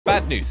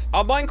bad news.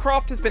 Our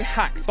Minecraft has been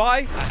hacked by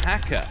a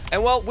hacker.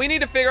 And well, we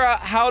need to figure out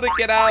how to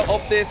get out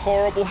of this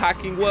horrible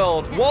hacking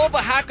world while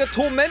the hacker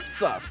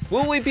torments us.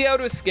 Will we be able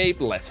to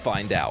escape? Let's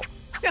find out.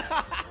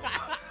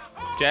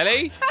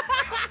 Jelly?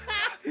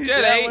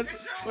 Jelly? Yeah,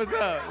 what's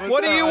up?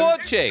 What are you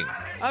watching?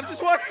 I'm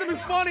just watching something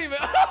funny, man.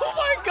 Oh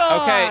my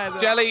god! Okay,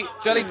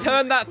 Jelly,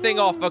 turn that thing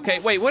off. Okay,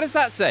 wait, what does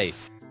that say?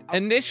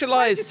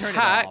 Initialize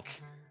hack.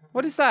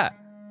 What is that?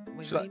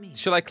 Wait,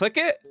 should I click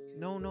it?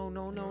 No.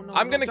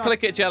 I'm gonna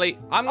click it, Jelly.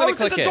 I'm gonna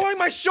click it. I was just enjoying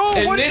my show.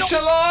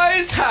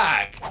 Initialize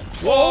hack.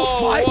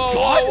 Oh my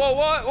god!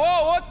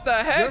 Whoa, what the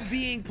heck? You're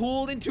being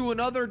pulled into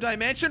another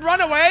dimension. Run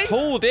away!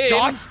 Pulled in?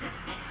 Josh?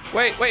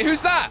 Wait,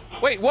 who's that?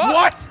 Wait, what?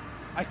 What?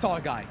 I saw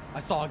a guy.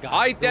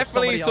 I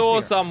definitely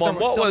saw someone.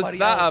 What was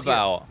that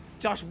about?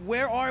 Josh,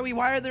 where are we?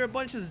 Why are there a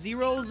bunch of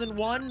zeros and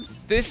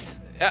ones?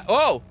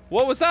 Oh,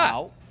 what was that?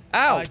 Ow.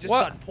 I just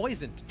got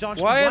poisoned. Josh,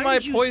 why am I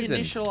did you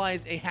poisoned?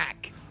 initialize a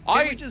hack?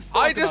 I just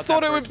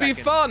thought it would be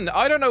fun.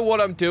 I don't know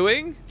what I'm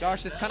doing.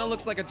 Josh, this kind of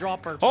looks like a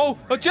dropper. Oh,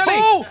 Jelly!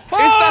 It's the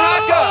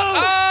hacker!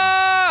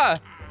 Ah!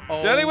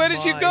 Oh Jelly, where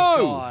did you go?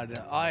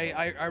 God.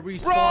 I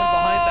respawned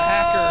behind the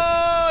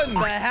hacker.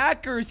 The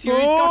hacker's here.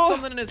 He's got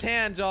something in his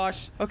hand,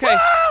 Josh. Okay.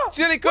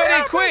 Jelly,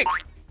 quick!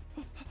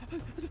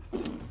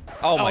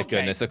 Oh my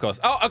goodness, of course.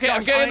 Oh, okay, Josh,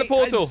 I'm getting in the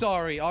portal. I'm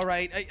sorry, all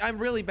right. I'm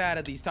really bad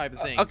at these type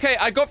of things. Okay,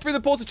 I got through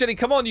the portal, Jelly.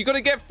 Come on, you got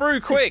to get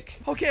through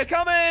quick. Okay,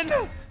 come in.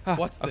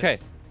 What's this? Okay,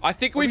 I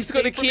think we've just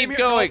got to keep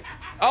going.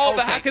 Oh,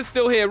 the hacker's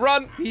still here.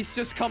 Run. He's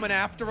just coming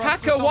after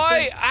us. Hacker,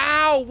 why?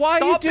 Ow, why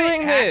are you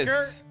doing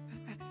this?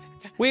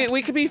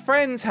 We could be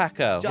friends,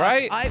 hacker, Josh,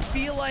 right? I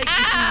feel like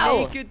if we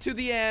make it to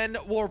the end,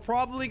 we're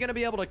probably going to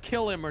be able to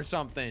kill him or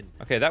something.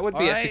 Okay, that would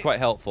be actually quite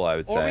helpful, I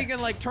would say. Or we can,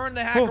 like, turn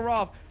the hacker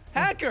off.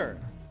 Hacker!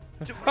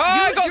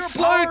 I got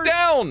slowed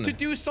down! To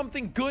do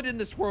something good in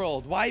this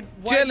world. Why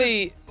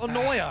Jelly, just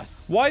annoy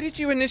us? Why did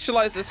you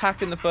initialize this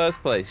hack in the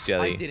first place,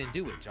 Jelly? I didn't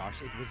do it,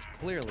 Josh. It was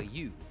clearly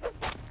you.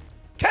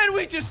 Can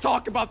we just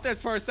talk about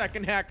this for a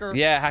second, hacker?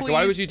 Yeah, hacker, please?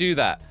 why would you do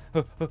that?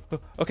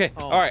 Okay,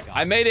 Oh all right,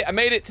 I made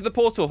it to the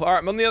portal. All right,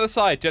 I'm on the other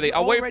side, Jelly.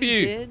 I'll wait for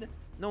you. Did?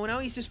 No, now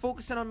he's just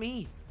focusing on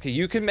me. Okay,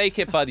 you can make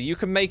it, buddy. You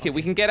can make it.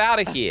 We can get out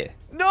of here.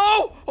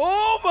 No!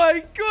 Oh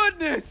my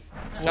goodness!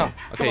 Oh,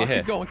 okay, on, here.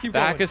 keep going. The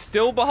hacker's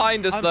still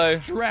behind us, though.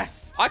 I'm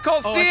stressed. I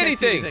can't see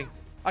anything.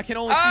 I can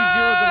only see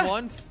zeros and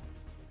ones.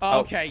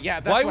 Okay, yeah,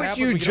 that's why what would happens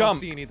you when you jump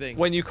don't see anything.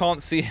 when you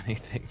can't see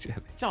anything,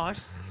 Jelly?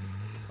 Josh,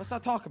 let's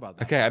not talk about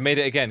that. Okay, I made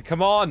it again.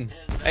 Come on.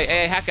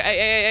 Hey, hacker.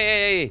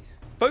 Hey.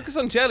 Focus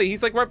on Jelly.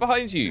 He's like right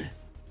behind you.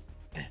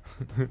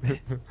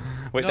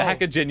 Wait, the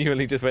hacker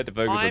genuinely just went to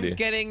focus on you. I'm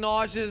getting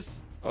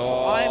nauseous.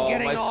 Oh, I'm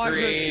getting my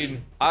nauseous.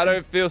 Screen. I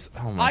don't feel.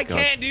 Oh my God.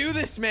 I can't do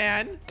this,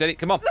 man. Jelly,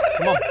 come on.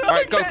 All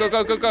right, go.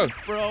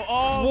 Bro,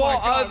 oh what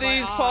my God, are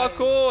these my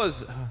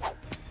parkours?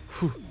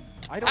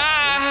 I don't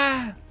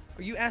know.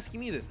 Are you asking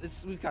me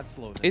this? We've got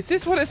slowness. Is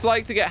this what it's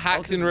like to get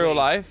hacked in real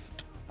life?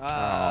 Oh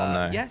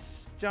no.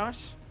 Yes,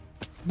 Josh.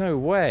 No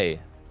way.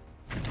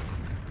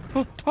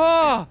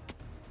 Ah!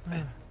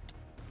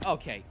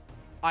 Okay,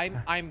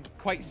 I'm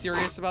quite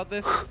serious about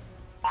this.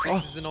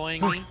 This is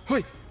annoying me.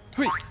 Wait.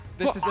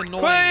 This is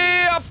annoying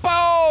me.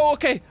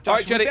 Okay. Josh, all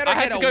right, Jelly. I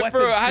had to go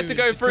through. I had to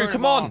go through.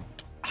 Come on.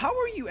 How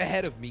are you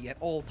ahead of me at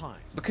all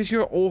times? Because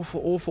you're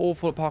awful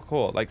at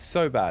parkour. Like,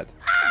 so bad.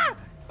 Ah!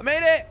 I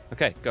made it.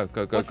 Okay, go.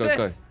 What's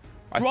this?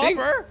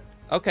 Dropper?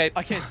 Okay.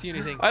 I can't see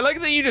anything. I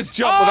like that you just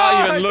jump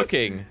without even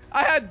looking.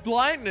 I had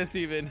blindness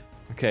even.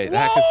 Okay, the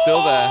hacker's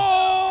still there.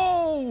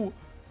 Oh!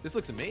 This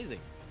looks amazing.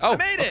 Oh, I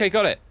made it. Okay,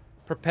 got it.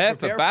 Prepare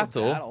for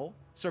battle.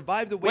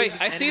 Survive the waves.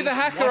 Wait, I see the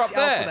hacker up Watch out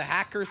there. for the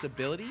hacker's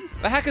abilities.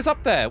 The hacker's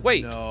up there.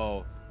 Wait.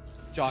 No.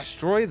 Josh.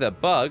 Destroy the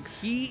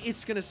bugs. He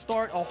is going to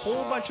start a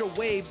whole bunch of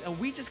waves, and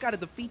we just got to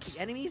defeat the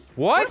enemies?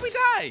 What? What if we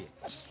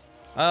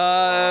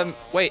die?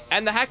 Wait,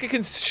 and the hacker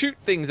can shoot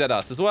things at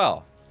us as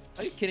well.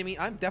 Are you kidding me?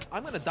 I'm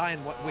going to die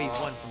in wave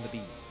 1 from the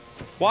bees.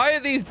 Why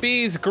are these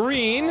bees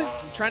green?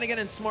 I'm trying to get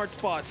in smart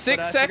spots.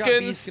 6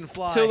 seconds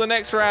till the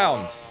next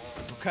round.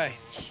 Okay.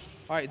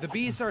 All right, the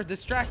bees are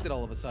distracted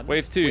all of a sudden.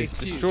 Wave 2.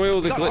 Destroy all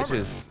the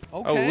glitches.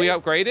 Okay. Oh, we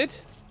upgraded?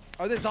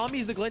 Are the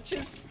zombies the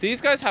glitches? These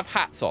guys have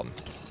hats on.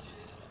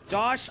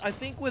 Josh, I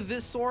think with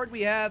this sword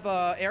we have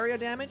area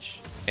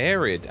damage.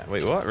 Area damage?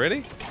 Wait, what?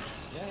 Really?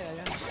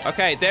 Yeah.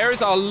 Okay, there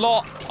is a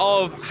lot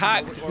of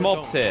hacked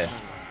mobs here.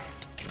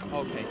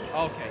 Okay.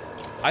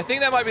 I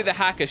think that might be the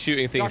hacker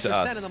shooting things Josh, at you're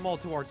us. sending them all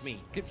towards me.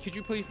 Could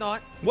you please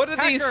not? What do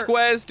these Hacker,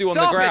 squares do on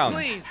the stop ground? It,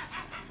 please.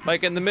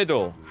 Like in the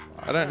middle?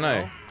 I don't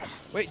know.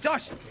 Wait,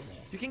 Josh,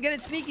 you can get in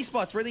sneaky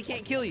spots where they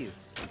can't kill you.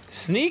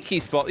 Sneaky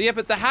spot? Yeah,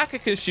 but the hacker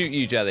can shoot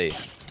you, Jelly.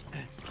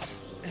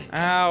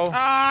 Ow.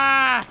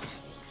 Ah!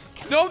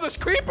 No, there's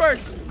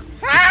creepers!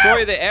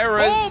 Destroy the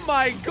errors. Oh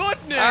my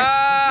goodness!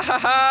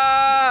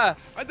 Ah!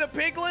 Are the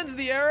piglins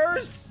the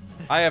errors?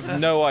 I have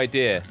no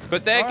idea.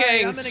 But they're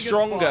getting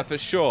stronger for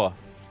sure.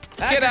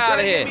 Get out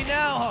of here.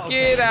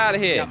 Get out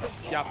of here.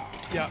 Yep.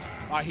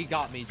 He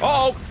got me.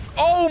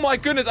 Oh my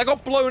goodness, I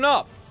got blown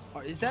up.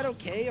 Is that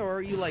okay, or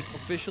are you like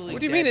officially What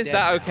do you mean is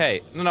that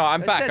okay? No,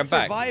 I'm back.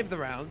 Survive the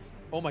rounds.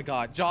 Oh my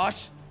God,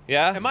 Josh.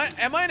 Yeah? Am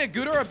I in a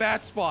good or a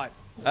bad spot?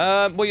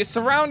 Well, you're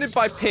surrounded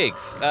by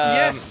pigs.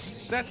 Yes,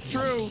 that's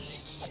true.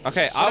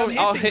 Okay,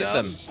 I'll hit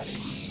them.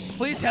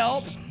 Please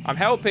help. I'm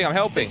helping.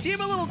 They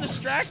seem a little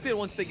distracted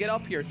once they get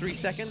up here. 3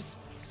 seconds,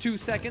 2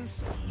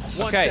 seconds,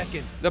 1 okay.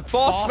 second. The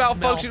boss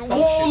malfunction.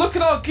 Whoa, look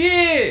at our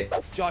gear.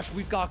 Josh,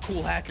 we've got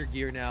cool hacker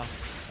gear now.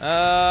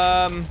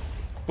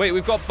 Wait,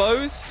 we've got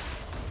bows?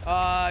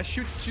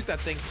 Shoot that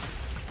thing.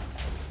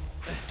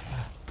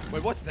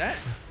 Wait, what's that?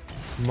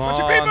 Come Bunch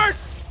of on.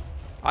 creepers!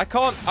 I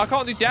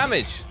can't do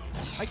damage.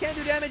 I can't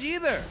do damage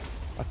either.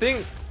 I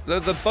think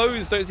the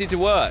bows don't seem to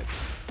work.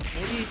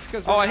 Maybe it's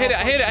because. Oh, I hit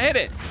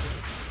it.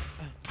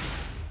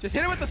 Just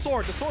hit it with the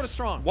sword. The sword is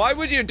strong. Why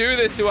would you do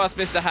this to us,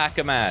 Mr.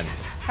 Hacker Man?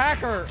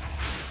 Hacker.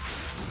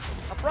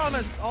 I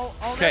promise, I'll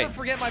never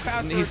forget my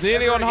password. He's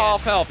nearly on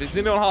half health.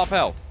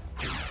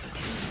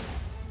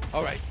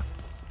 All right.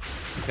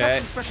 He's Okay. got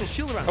some special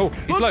shield around. Oh,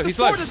 him. he's low. The He's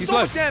sword low. does He's so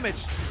low. much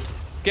damage.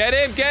 Get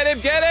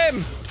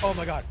him! Oh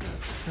my God.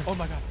 He's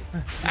almost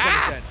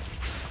dead.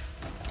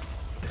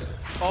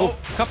 Oh,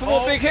 a couple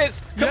more big hits.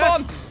 Come Yes.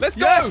 on, let's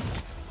go.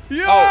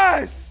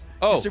 Yes!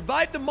 Oh. You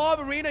survived the mob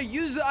arena.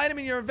 Use the item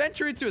in your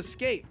inventory to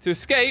escape. To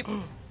escape.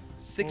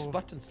 6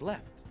 buttons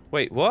left.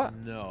 Wait, what?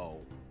 No.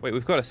 Wait,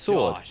 we've got a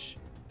sword. Josh,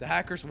 the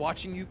hacker's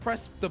watching you.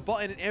 Press the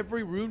button in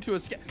every room to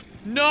escape.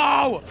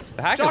 No!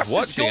 The hacker's Josh,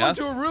 just go watching us.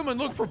 into a room and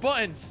look for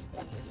buttons.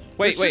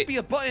 Wait. There should be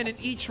a button in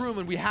each room,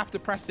 and we have to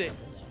press it.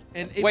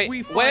 And if Wait,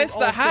 we find where's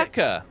all the 6,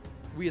 hacker?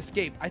 we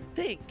escape. I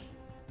think.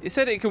 It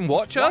said it can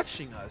watch He's us?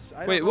 watching us. I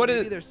don't Wait, know. what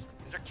Maybe is...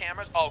 Is there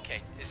cameras? Oh, okay.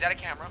 Is that a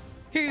camera?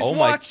 He's Oh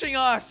my- watching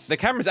us. The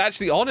camera's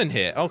actually on in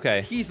here.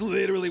 Okay. He's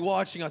literally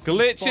watching us. He's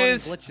spawning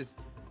glitches.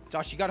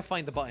 Josh, you gotta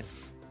find the button.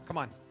 Come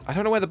on. I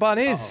don't know where the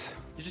button is.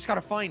 You just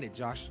gotta find it,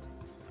 Josh.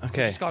 You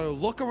Okay. just gotta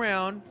look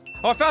around.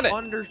 Oh, I found it.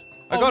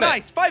 I got it.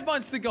 Nice. 5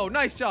 months to go.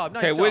 Nice job.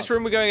 Nice Okay, job. which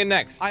room are we going in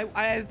next?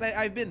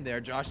 I've been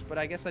there, Josh, but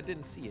I guess I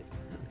didn't see it.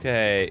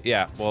 Okay,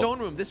 yeah. Well, Stone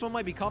room. This one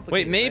might be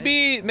complicated. wait,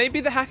 right? maybe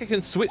the hacker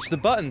can switch the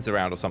buttons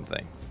around or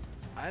something.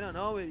 I don't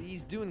know.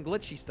 He's doing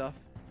glitchy stuff.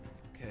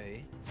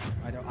 Okay.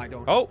 I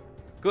don't. Oh.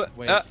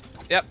 Wait.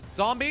 Yep.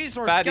 Zombies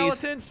or Baddies.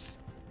 skeletons?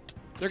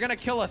 They're gonna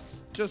kill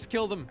us. Just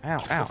kill them. Ow,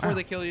 before ow.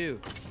 they kill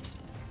you.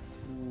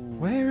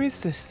 Where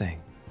is this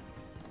thing?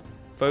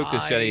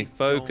 Focus, Jelly.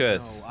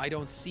 Focus. I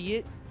don't see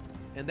it,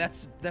 and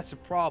that's a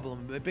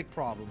problem. A big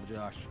problem,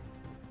 Josh.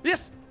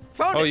 Yes.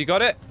 Found it. Oh, you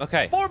got it?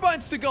 Okay. 4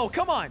 buttons to go.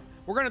 Come on.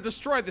 We're gonna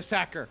destroy this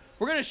hacker.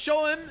 We're gonna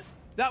show him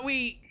that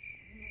we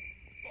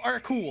are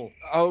cool.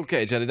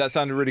 Okay, Jelly. That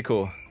sounded really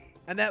cool.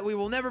 And that we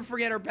will never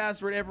forget our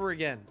password ever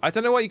again. I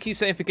don't know why you keep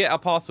saying forget our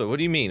password. What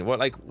do you mean? What,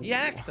 like... He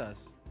hacked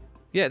us.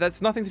 Yeah,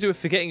 that's nothing to do with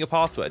forgetting your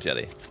password,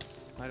 Jelly.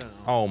 I don't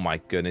know. Oh my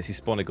goodness, he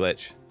spawned a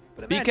glitch.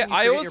 But Be imagine you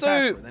I forget your also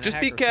password, then a just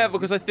be hacker careful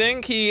comes. because I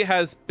think he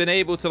has been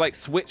able to like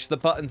switch the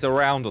buttons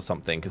around or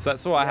something. Because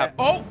that's what I have.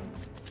 Oh!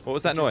 What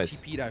was that Just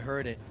noise? TP'd, I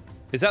heard it.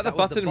 Is that the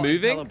was button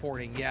moving?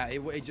 Teleporting. Yeah,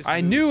 it just.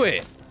 I moved. knew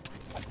it.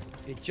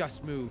 It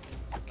just moved.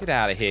 Get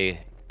out of here.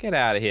 Get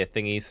out of here,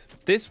 thingies.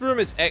 This room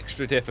is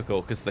extra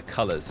difficult because the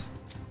colors.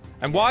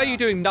 And why are you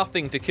doing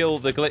nothing to kill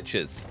the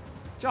glitches?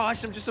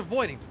 Josh, I'm just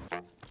avoiding.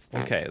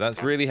 Okay,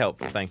 that's really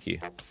helpful. Thank you.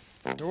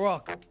 You're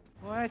welcome.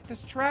 What?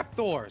 There's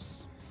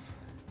trapdoors.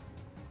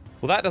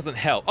 Well, that doesn't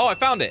help. Oh, I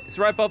found it. It's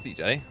right above you,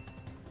 Jay.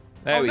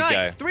 There we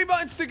nice. go. 3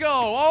 buttons to go.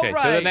 All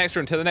right. To the next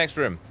room. To the next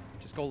room.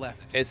 Just go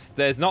left.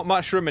 There's not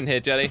much room in here,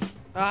 Jelly.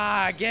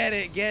 Ah, get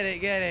it.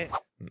 I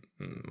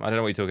don't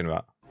know what you're talking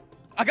about.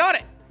 I got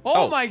it.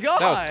 Oh my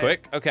God. That was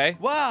quick. Okay.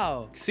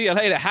 Wow. See you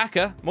later,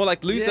 hacker. More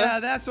like loser. Yeah,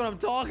 that's what I'm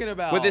talking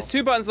about. Wait, there's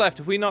 2 buttons left.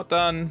 Have we not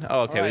done...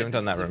 Oh, okay, we haven't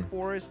done that room.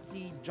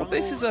 Foresty, Well,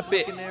 this is a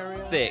bit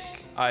thick,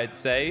 I'd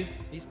say.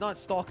 He's not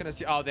stalking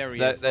us. Oh, there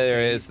he is. There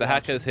Okay, he is. he's The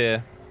hacker's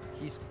here.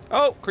 He's...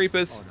 Oh,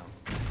 creepers. Oh,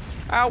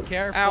 no. Ow.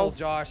 Careful, Ow.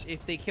 Josh.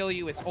 If they kill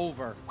you, it's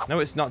over. No,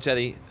 it's not,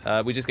 Jelly.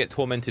 We just get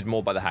tormented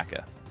more by the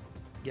hacker.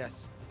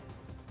 Yes.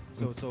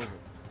 So it's over.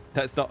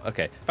 That's not...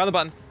 Okay. Found the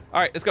button. All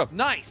right, let's go.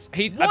 Nice.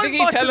 I think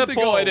he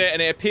teleported it and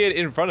it appeared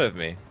in front of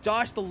me.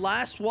 Josh, the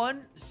last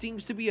one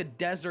seems to be a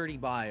deserty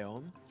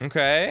biome.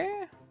 Okay.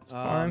 It's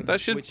fine.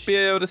 That should which be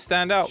able to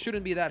stand out.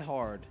 Shouldn't be that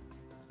hard.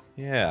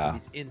 Yeah.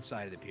 It's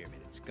inside of the pyramid.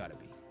 It's gotta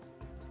be.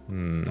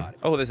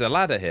 Oh, there's a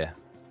ladder here.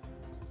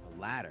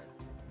 A ladder.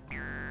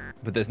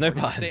 But there's no Or did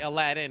you button. say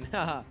Aladdin.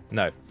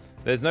 No.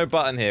 There's no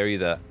button here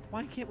either.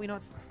 Why can't we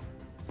not?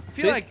 I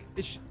feel like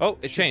it Oh,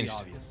 it should changed. Be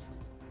obvious.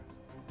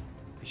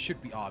 It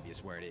should be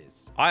obvious where it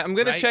is. I'm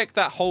going to Right? check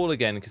that hole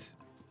again because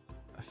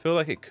I feel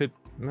like it could...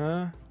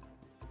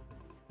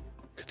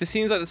 This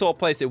seems like the sort of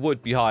place it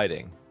would be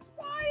hiding.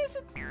 Why is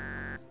it?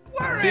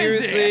 Where is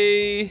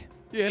Seriously? it?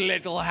 You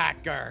little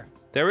hacker.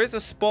 There is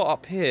a spot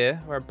up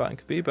here where a button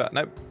could be, but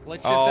nope.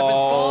 Glitches have been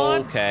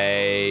spawned.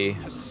 Okay.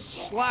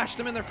 Just slash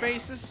them in their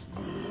faces.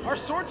 Our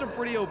swords are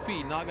pretty OP,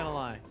 not gonna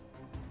lie.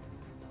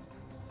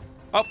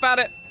 Oh, found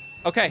it.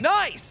 Okay.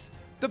 Nice!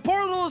 The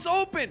portal is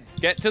open!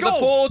 Get to Go. the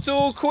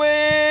portal quick!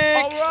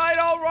 Alright,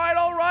 alright,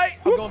 alright!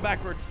 I'm going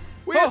backwards.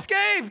 We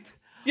escaped!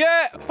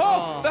 Yeah!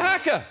 Oh, the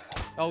hacker!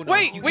 Oh, no.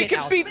 Wait, You we get can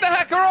out. beat the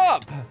hacker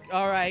up.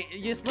 All right,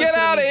 just Get listen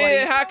out to of me, buddy.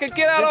 here, hacker.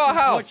 Get out of This our is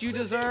house. what you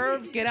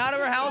deserve. Get out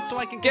of our house so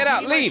I can Get out.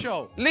 continue my Leave.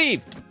 show.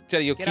 Leave.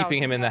 Jelly, you're Get keeping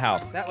out. him in the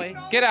house. That way.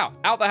 Get out.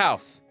 Out the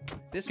house.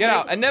 This Get way.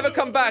 out and never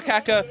come back,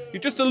 hacker.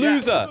 You're just a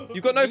loser.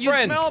 You've got no You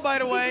friends. smell, by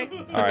the way.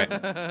 All right.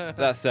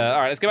 That's all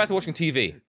right. Let's go back to watching TV.